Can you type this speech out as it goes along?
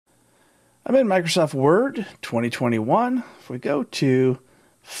I'm in Microsoft Word 2021. If we go to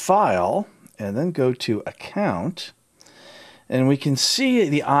File and then go to Account, and we can see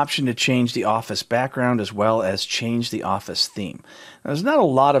the option to change the Office background as well as change the Office theme. Now, there's not a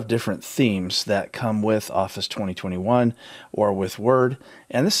lot of different themes that come with Office 2021 or with Word,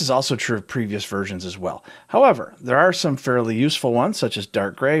 and this is also true of previous versions as well. However, there are some fairly useful ones, such as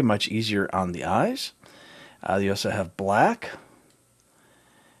dark gray, much easier on the eyes. You also have black,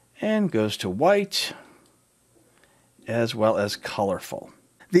 and goes to white, as well as colorful.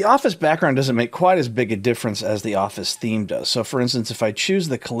 The Office background doesn't make quite as big a difference as the Office theme does. So for instance, if I choose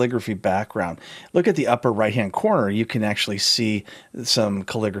the calligraphy background, look at the upper right-hand corner, you can actually see some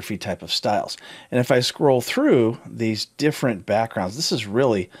calligraphy type of styles. And if I scroll through these different backgrounds, this is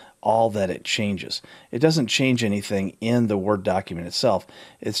really all that it changes. It doesn't change anything in the Word document itself.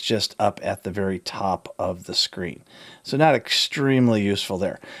 It's just up at the very top of the screen. So not extremely useful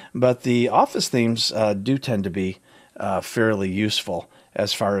there. But the Office themes do tend to be fairly useful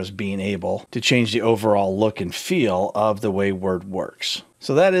as far as being able to change the overall look and feel of the way Word works.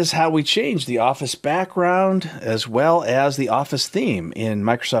 So that is how we change the Office background as well as the Office theme in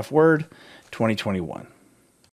Microsoft Word 2021.